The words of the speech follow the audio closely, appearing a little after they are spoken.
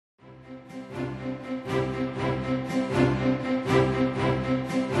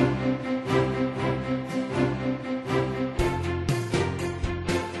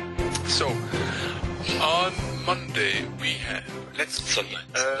Sunday.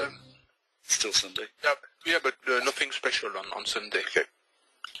 Still Sunday. Yeah, but nothing special on Sunday. Okay.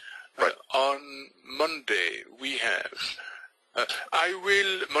 Right. On Monday we have. I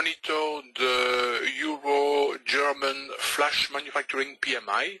will monitor the Euro-German flash manufacturing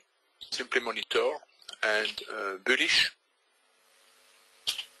PMI. Simply monitor and bullish.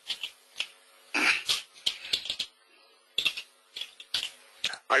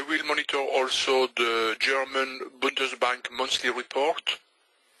 I will monitor also the German Bundesbank monthly report.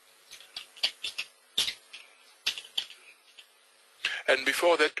 And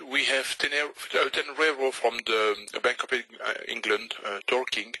before that, we have Tenero from the Bank of England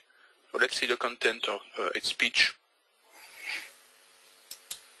talking. So let's see the content of its speech.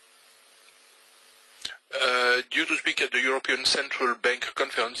 Due to speak at the European Central Bank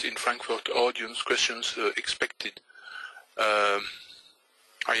conference in Frankfurt, audience questions expected.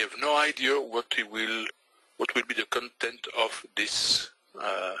 I have no idea what will be the content of this.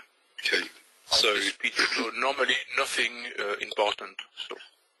 Okay. So speech. So normally nothing important. So.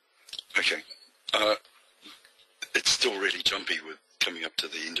 Okay. It's still really jumpy with coming up to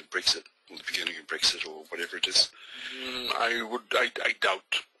the end of Brexit or the beginning of Brexit or whatever it is. I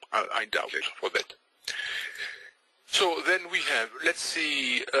doubt. I doubt Okay. for that. So then we have, let's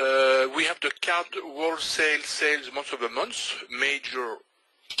see, we have the card wholesale sales month over month, major,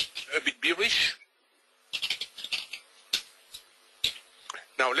 a bit bearish.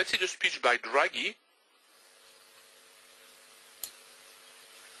 Now let's see the speech by Draghi.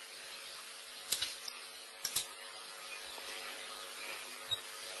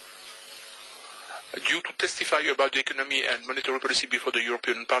 Due to testify about the economy and monetary policy before the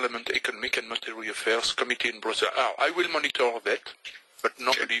European Parliament Economic and Monetary Affairs Committee in Brussels. I will monitor that, but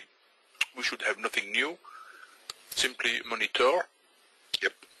normally we should have nothing new. Simply monitor.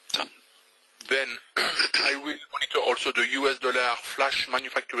 Yep, done. Then I will monitor also the US dollar flash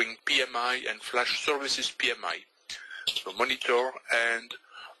manufacturing PMI and flash services PMI. So monitor, and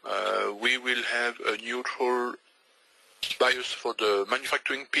we will have a neutral bias for the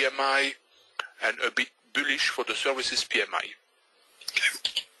manufacturing PMI and a bit bullish for the services PMI.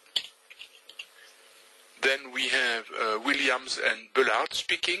 Okay. Then we have Williams and Bullard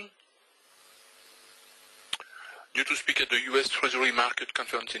speaking. Due to speak at the US Treasury Market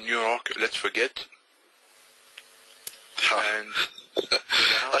Conference in New York, let's forget. And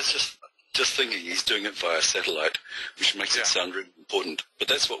I was just thinking he's doing it via satellite, which makes it sound really important. But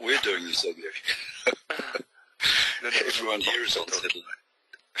that's what we're doing, you said. Everyone here is on satellite.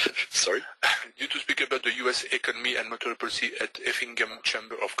 Sorry? Due to speak about the US economy and monetary policy at Effingham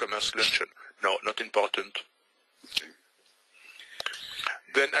Chamber of Commerce luncheon. No, not important. Okay.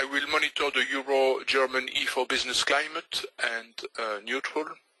 Then I will monitor the Euro-German E4 business climate and neutral.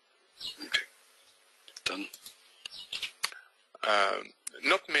 Okay. Done.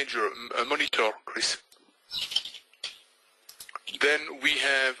 Not major, monitor, Chris. Then we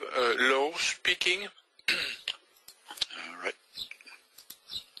have Low speaking. All right.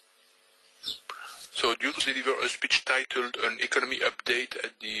 So due to deliver a speech titled An Economy Update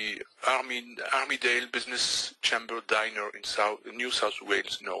at the Armidale Business Chamber Diner in New South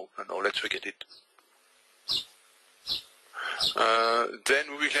Wales. No, let's forget it.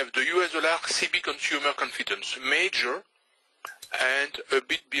 Then we will have the US dollar CB consumer confidence, major and a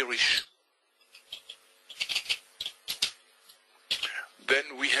bit bearish. Then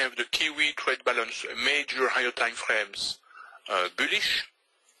we have the Kiwi trade balance, major higher time frames, bullish.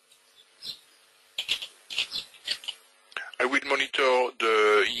 I will monitor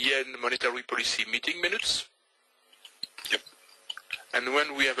the yen monetary policy meeting minutes. Yep. And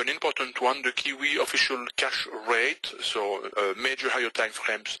when we have an important one, the Kiwi official cash rate, so major higher time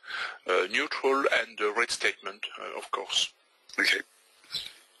frames, neutral, and the rate statement, of course. Okay.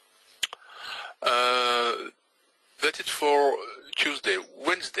 That's it for Tuesday.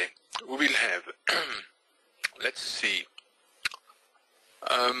 Wednesday, we will have, let's see,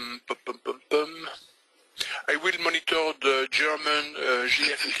 I will monitor the German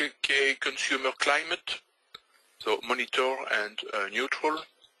GfK consumer climate, so monitor and neutral.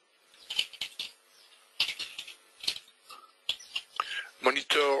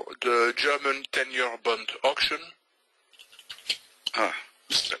 Monitor the German 10-year bond auction.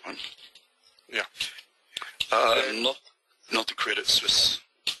 Missed that one. Yeah. Not the Credit Suisse.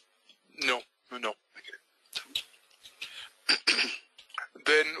 No. Okay.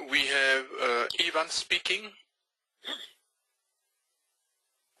 Then we have Ivan speaking.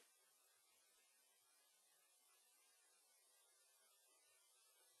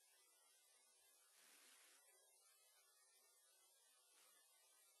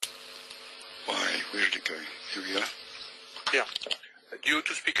 Where did it go? Here we are. Yeah. due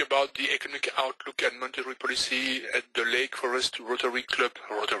to speak about the economic outlook and monetary policy at the Lake Forest Rotary Club,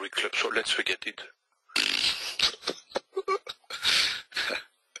 so let's forget it.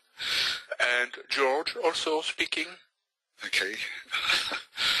 And George also speaking. Okay.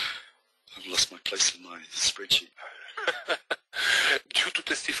 I've lost my place in my spreadsheet. Due to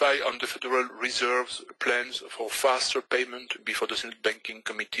testify on the Federal Reserve's plans for faster payment before the Senate Banking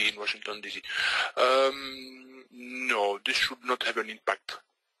Committee in Washington, D.C. No, this should not have an impact.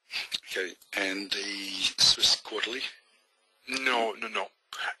 Okay, and the Swiss quarterly? No.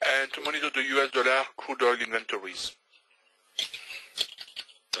 And to monitor the US dollar crude oil inventories.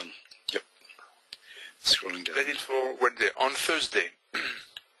 Done. Yep. Scrolling down. That is for Wednesday. On Thursday,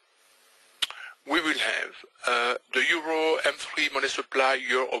 we will have the Euro M3 money supply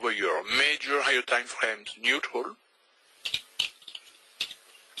year over year. Major higher time frames neutral.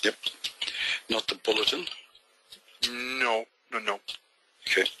 Yep. Not the bulletin? No.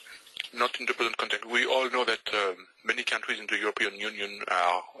 Okay. Not in the present context. We all know that many countries in the European Union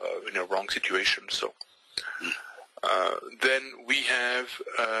are in a wrong situation. So then we have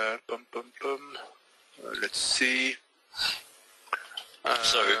let's see.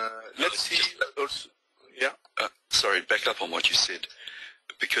 Let's see. Also, yeah. Sorry, back up on what you said.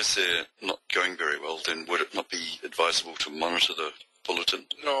 Because they're not going very well, then would it not be advisable to monitor the bulletin?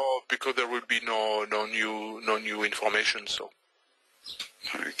 No, because there will be no new information. So.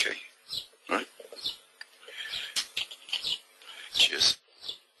 Okay. Right. Cheers.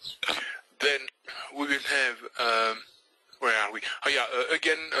 Then we will have, where are we? Oh yeah,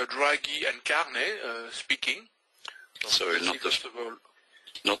 again, Draghi and Carney speaking. So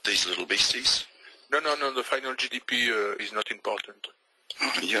not these little beasties? No, the final GDP is not important.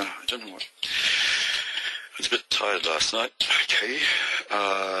 Oh, yeah, I don't know what. I was a bit tired last night. Okay.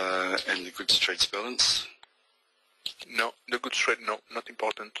 And the goods trades balance? No, the goods trade, no, not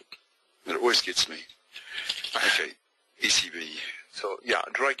important. It always gets me. Okay, ECB. So, yeah,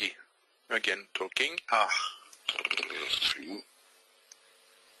 Draghi, again, talking.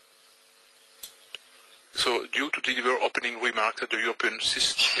 So, due to deliver opening remarks at the European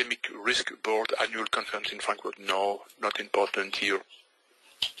Systemic Risk Board annual conference in Frankfurt, no, not important here.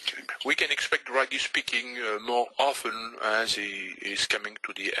 Okay. We can expect Draghi speaking more often as he is coming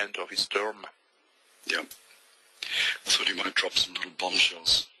to the end of his term. Yeah. I thought he might drop some little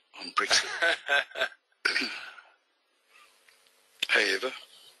bombshells on Brexit. Hey,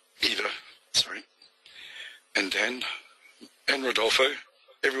 Eva, sorry, and Dan, and Rodolfo.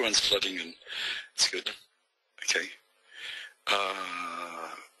 Everyone's flooding in. It's good. Okay.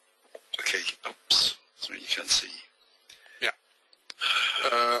 Okay, oops. Sorry, you can't see. Yeah.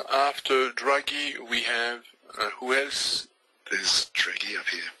 After Draghi, we have, who else? There's Draghi up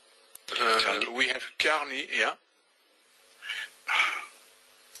here. We have Carney, yeah.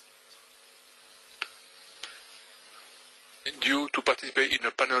 Due to participate in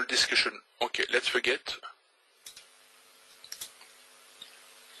a panel discussion. Okay, let's forget.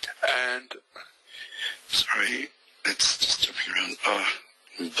 And sorry, it's just jumping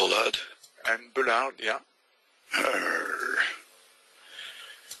around. Bullard. And Bullard, yeah.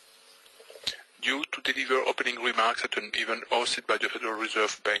 Due to deliver opening remarks at an event hosted by the Federal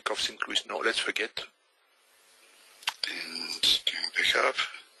Reserve Bank of St. Louis. No, let's forget. And going back up.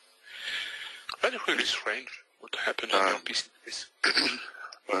 That's really strange. What happened on your PC?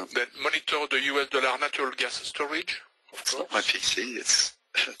 Then monitor the US dollar natural gas storage. It's not my PC.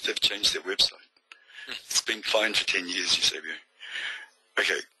 They've changed their website. It's been fine for 10 years, Eusebio.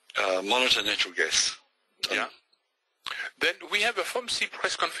 Okay, monitor natural gas. Done. Yeah. Then we have a FOMC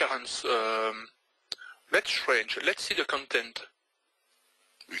press conference. That's strange. Let's see the content.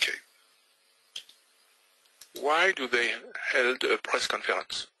 Okay. Why do they held a press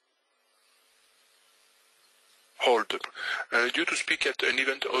conference? Due to speak at an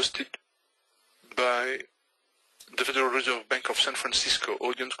event hosted by the Federal Reserve Bank of San Francisco.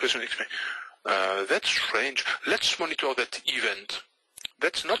 Audience question explain. That's strange. Let's monitor that event.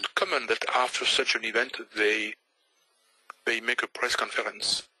 That's not common that after such an event they make a press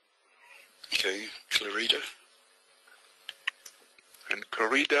conference. Okay, Clarida. And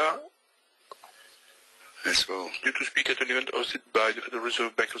Clarida as well. Due to speak at an event hosted by the Federal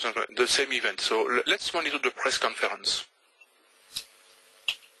Reserve Bank of San Francisco. The same event. So let's monitor the press conference.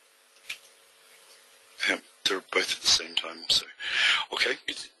 Yeah, they're both at the same time. So, okay.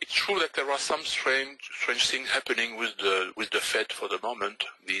 It's true that there are some strange things happening with the Fed for the moment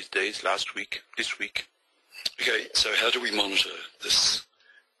these days. This week. Okay, so how do we monitor this?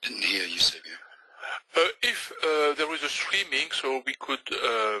 Didn't hear you, Eusebio. If there is a streaming, so we could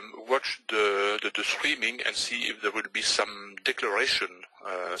watch the streaming and see if there will be some declaration,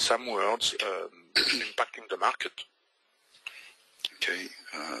 some words impacting the market. Okay.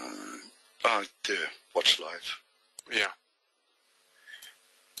 There. Watch live. Yeah.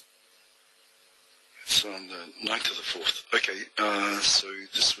 It's on the 9th of the 4th. Okay. So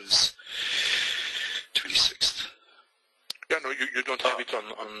this was 26th. Yeah, no, you don't have it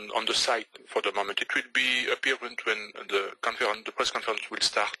on the site for the moment. It will be apparent when the press conference will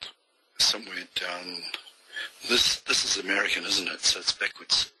start. Somewhere down. This is American, isn't it? So it's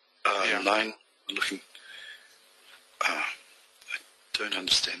backwards. Yeah. 9. Looking. I don't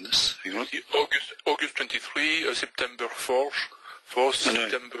understand this. Hang on. August 23, September 4th,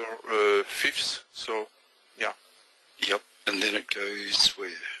 September 5th. So, yeah. Yep. And then it goes where?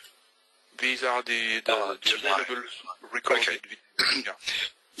 These are the available recorded videos. Yeah.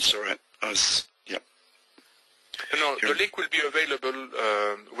 It's all right. Yep. No, the link will be available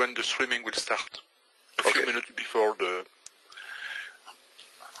when the streaming will start. A few minutes before the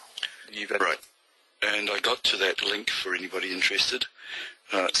event. Right. And I got to that link for anybody interested.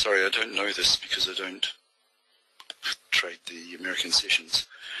 Sorry, I don't know this because I don't trade the American sessions.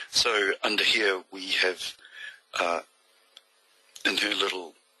 So under here we have, in her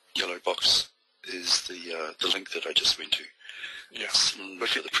little yellow box is the link that I just went to. Yeah,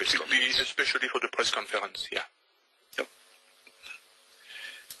 but it will be especially for the press conference, yeah. Yep.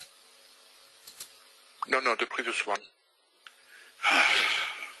 No, the previous one.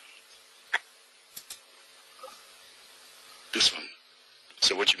 This one.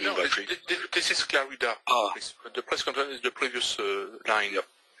 So what do you mean by previous? This is Clarida. The press conference is the previous line. Yep.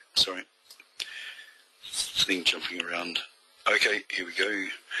 Sorry. Thing jumping around. Okay, here we go.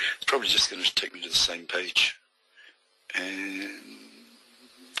 It's probably just going to take me to the same page. And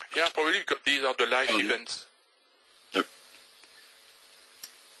yeah, probably because these are the live events. Nope.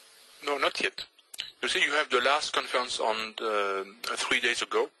 No, not yet. You see, you have the last conference on 3 days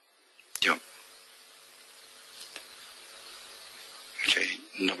ago. Yeah. Okay,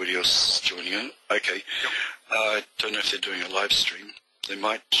 nobody else joining in. Okay. Yep. I don't know if they're doing a live stream. They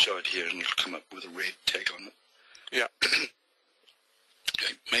might show it here and it'll come up with a red tag on it. Yeah.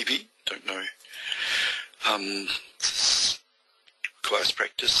 Okay, maybe, don't know. Class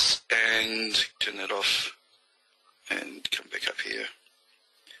practice, and turn that off, and come back up here.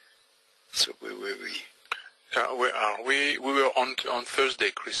 So where were we? Where are we? We were on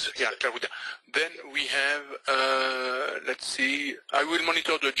Thursday, Chris. Yeah, then we have, let's see, I will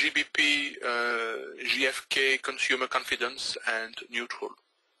monitor the GBP, GFK, consumer confidence, and neutral.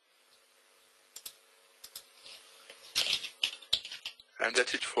 And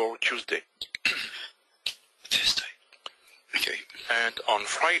that's it for Tuesday. Tuesday. Okay. And on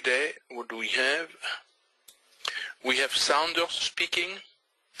Friday, what do we have? We have Saunders speaking.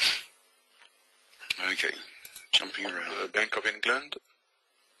 Okay. Jumping around. The Bank of England.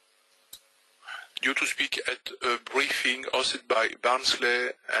 Due to speak at a briefing hosted by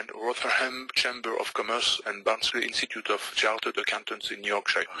Barnsley and Rotherham Chamber of Commerce and Barnsley Institute of Chartered Accountants in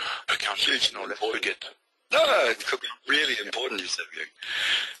Yorkshire. Accountants, no, let's forget. No, it could be really important, you said.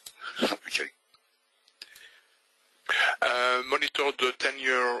 Okay. Monitor the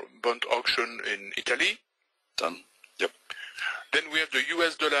 10-year bond auction in Italy. Done. Yep. Then we have the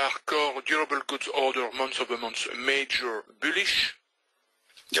US dollar core durable goods order month-over-month major bullish.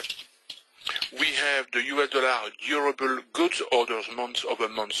 Yep. We have the US dollar durable goods orders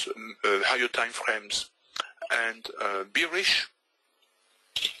month-over-month higher time frames and bearish.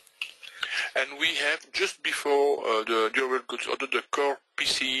 And we have just before the durable goods order the core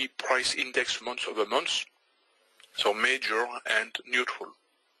PCE price index month-over-month, so major and neutral.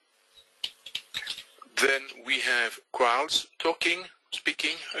 Then we have Quarles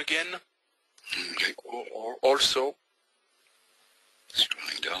speaking again, okay. or also.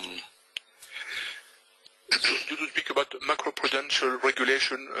 Scrolling down. So to speak about macroprudential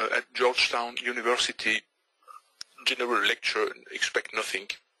regulation at Georgetown University, general lecture, expect nothing.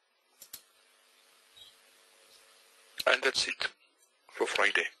 And that's it for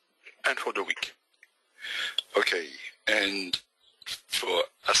Friday and for the week. Okay, and for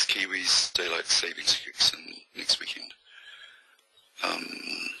us Kiwis, daylight savings kicks in next weekend.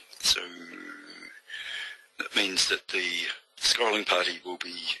 So that means that the scrolling party will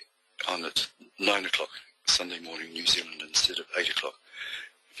be on at 9 o'clock Sunday morning New Zealand instead of 8 o'clock,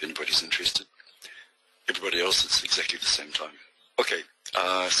 if anybody's interested. Everybody else, it's exactly the same time. Okay,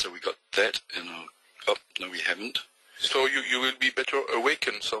 so we got that, and oh, no we haven't. So you will be better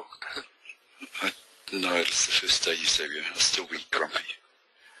awakened, so. No, it's the first day, Eusebio. I'll still be grumpy.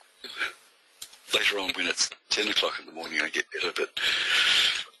 later on when it's 10 o'clock in the morning I get better, but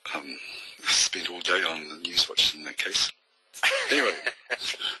I spent all day on the NewsWatch in that case. Anyway,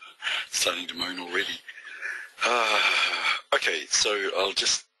 starting to moan already. Okay, so I'll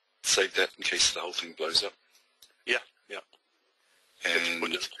just save that in case the whole thing blows up. Yeah.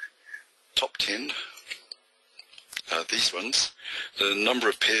 And top 10, these ones, the number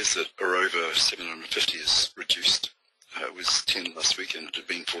of pairs that are over 750 is reduced. It was 10 last week and it had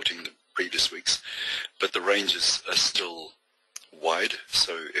been 14 the previous weeks, but the ranges are still wide.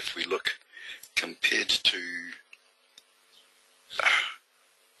 So if we look compared to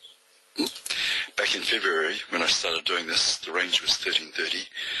back in February when I started doing this, the range was 1330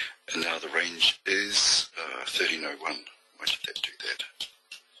 and now the range is 1301. Why did that do that?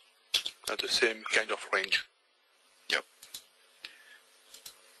 The same kind of range. Yep.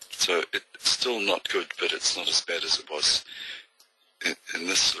 So it's still not good, but it's not as bad as it was in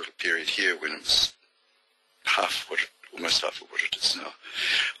this little period here when it was almost half of what it is now.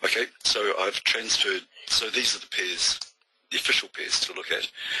 Okay, so I've transferred, so these are the pairs, the official pairs to look at.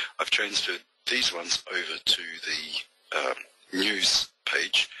 I've transferred these ones over to the news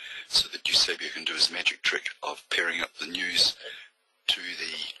page so that Eusebio can do his magic trick of pairing up the news to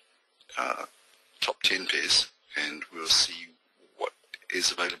the top 10 pairs, and we'll see what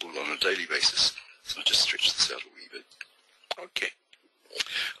is available on a daily basis. So I'll just stretch this out a wee bit.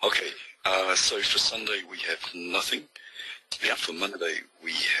 Okay, so for Sunday we have nothing. Yeah. For Monday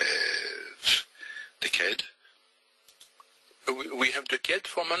we have the CAD. We have the CAD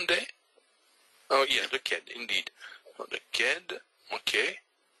for Monday? Oh yeah, the CAD, indeed. So the CAD, okay,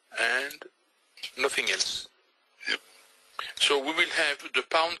 and nothing else. Yep. So we will have the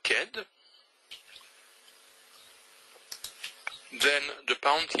pound CAD, then the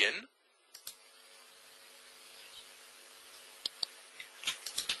pound yen,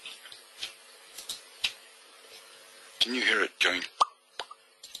 Can you hear it going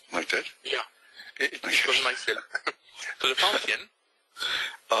like that? yeah, it was myself. So the pound yen.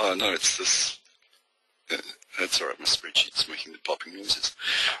 Oh, no, it's this. That's all right, my spreadsheet's making the popping noises.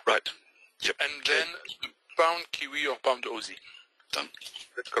 Right. Yep. And then pound Kiwi or pound Aussie. Done.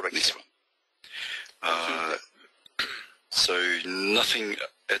 That's correct. This one. So nothing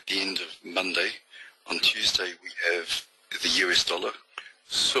at the end of Monday. On Tuesday we have the US dollar.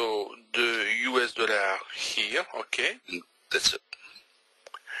 So the US dollar here, okay. And that's it.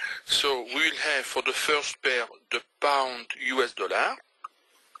 So we will have for the first pair the pound US dollar,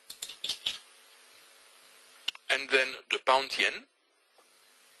 and then the pound yen,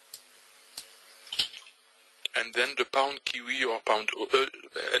 and then the pound Kiwi or pound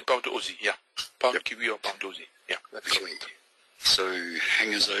and pound Aussie, yeah. Pound Yep. Kiwi or pound Aussie, yeah, that's Okay. correct. So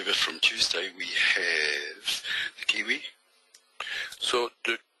hangers over from Tuesday we have the Kiwi. So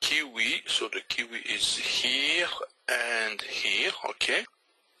the Kiwi is here and here, okay.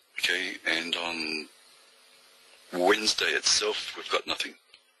 Okay, and on Wednesday itself we've got nothing.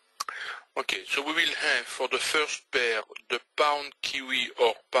 Okay, so we will have for the first pair the pound Kiwi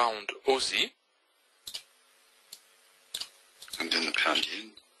or pound Aussie. And then the pound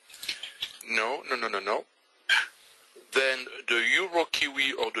yen. No. Then the Euro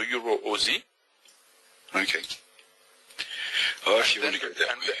Kiwi or the Euro Aussie. Okay. Oh, if you want to go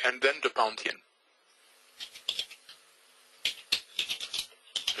that way. And then the pound yen.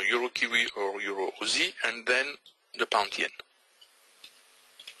 The Euro Kiwi or Euro Aussie, and then the pound yen.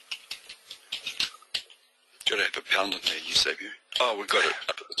 Got to have a pound in there, Eusebio. Oh, we've got it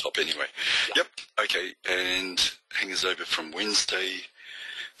up at the top anyway. Yep. Okay, and hangers over from Wednesday.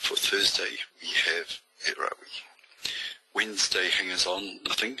 For Thursday we have, where are we? Wednesday hangers on,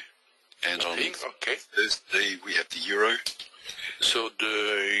 nothing. And on Okay. Thursday we have the euro. So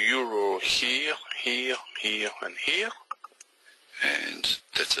the Euro here, here, and here. And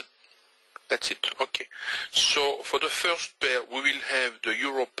that's it. That's it, okay. So for the first pair we will have the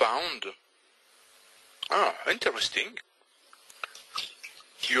Euro pound. Ah, interesting.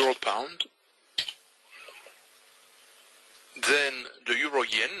 Euro pound. Then the Euro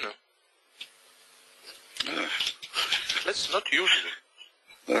yen. That's not usual.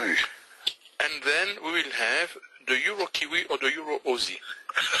 No. And then we will have the Euro Kiwi or the Euro Aussie.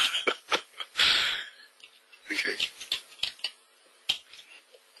 Okay.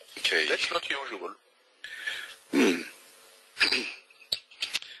 Okay. That's not usual.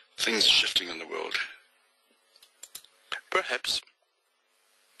 Things are shifting in the world. Perhaps.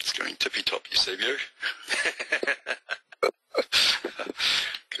 It's going tippy-top, Eusebio.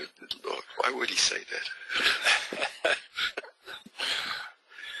 Good Lord, why would he say that?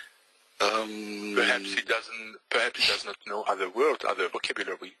 Perhaps he does not know other words, other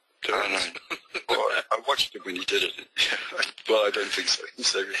vocabulary terms. Well, I watched it when he did it. Well, I don't think so.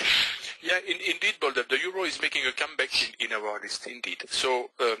 So yeah, indeed, Boulder, the euro is making a comeback in our list, indeed. So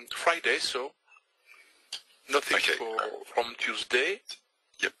Friday, so nothing from Tuesday.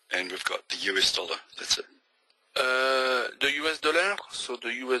 Yep, and we've got the US dollar. That's it. The US dollar. So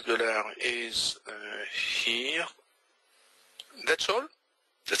the US dollar is here. That's all?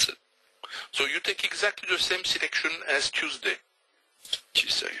 That's it. So you take exactly the same selection as Tuesday.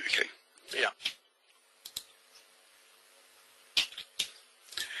 Tuesday, okay. Yeah.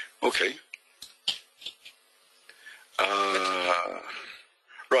 Okay.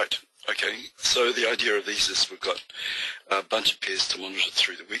 Right. Okay. So the idea of these is we've got a bunch of pairs to monitor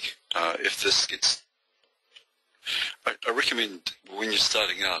through the week. If this gets, I recommend when you're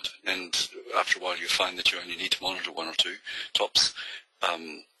starting out, and after a while you find that you only need to monitor one or two tops.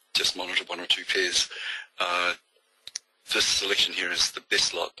 Just monitor one or two pairs. This selection here is the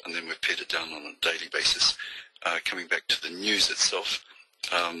best lot, and then we've paired it down on a daily basis. Coming back to the news itself,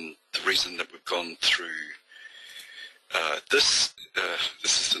 the reason that we've gone through this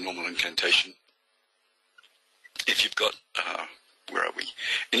is the normal incantation. If you've got, where are we?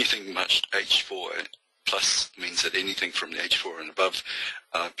 Anything matched H4 plus means that anything from the H4 and above,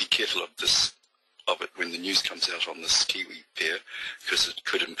 be careful of it when the news comes out on this Kiwi pair, because it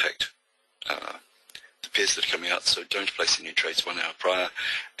could impact the pairs that are coming out. So don't place any trades 1 hour prior,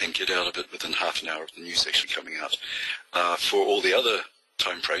 and get out of it within half an hour of the news actually coming out. For all the other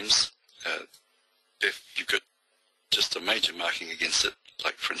time frames, if you've got just a major marking against it,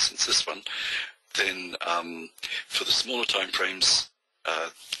 like for instance this one, then for the smaller time frames,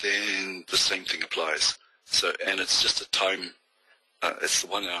 then the same thing applies. So, and it's just a time, it's the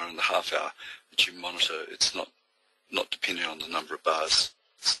 1 hour and the half hour that you monitor. It's not depending on the number of bars.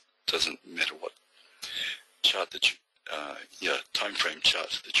 It doesn't matter what chart that you, time frame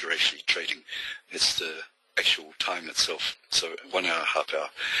chart that you're actually trading. It's the actual time itself. So 1 hour, half hour.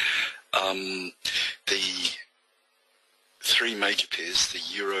 The three major pairs, the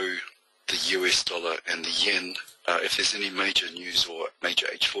euro, the US dollar, and the yen, if there's any major news or major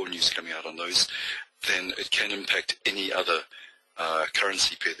H4 news coming out on those, then it can impact any other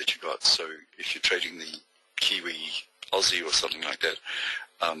currency pair that you got. So if you're trading the Kiwi, Aussie, or something like that,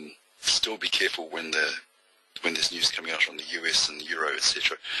 still be careful when there's news coming out on the US and the euro,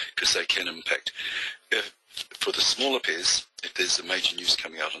 etc., because they can impact. For the smaller pairs, if there's a major news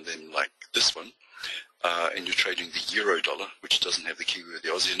coming out on them, like this one, and you're trading the euro dollar, which doesn't have the Kiwi or the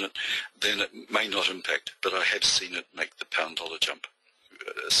Aussie in it, then it may not impact. But I have seen it make the pound dollar jump.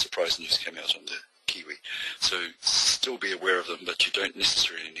 Surprise news came out on the Kiwi. So still be aware of them, but you don't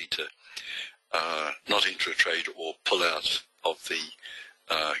necessarily need to not enter a trade or pull out of the,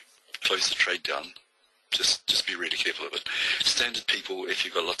 close the trade down. Just be really careful of it. Standard people, if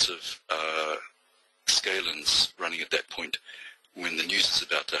you've got lots of scale-ins running at that point, when the news is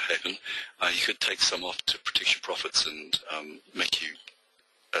about to happen, you could take some off to protect your profits and make you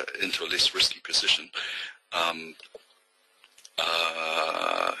into a less risky position.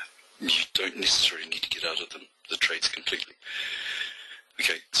 You don't necessarily need to get out of the trades completely.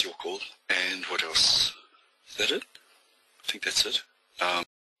 Okay, it's your call. And what else? Is that it? I think that's it.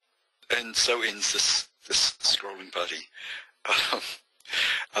 And so ends this scrolling party.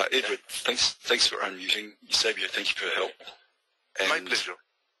 Edward, thanks for unmuting. Eusebio, thank you for your help. And, my pleasure.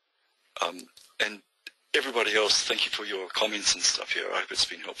 And everybody else, thank you for your comments and stuff here. I hope it's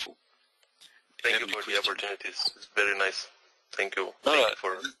been helpful. Thank you for the opportunities. It's very nice. Thank you. Thank you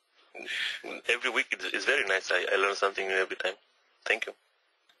for every week. It's very nice. I learn something new every time. Thank you.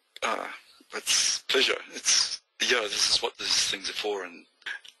 It's a pleasure. This is what these things are for. And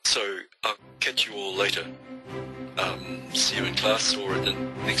so I'll catch you all later. See you in class or at the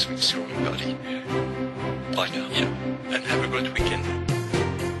next week's scrolling party. Bye now. Yeah.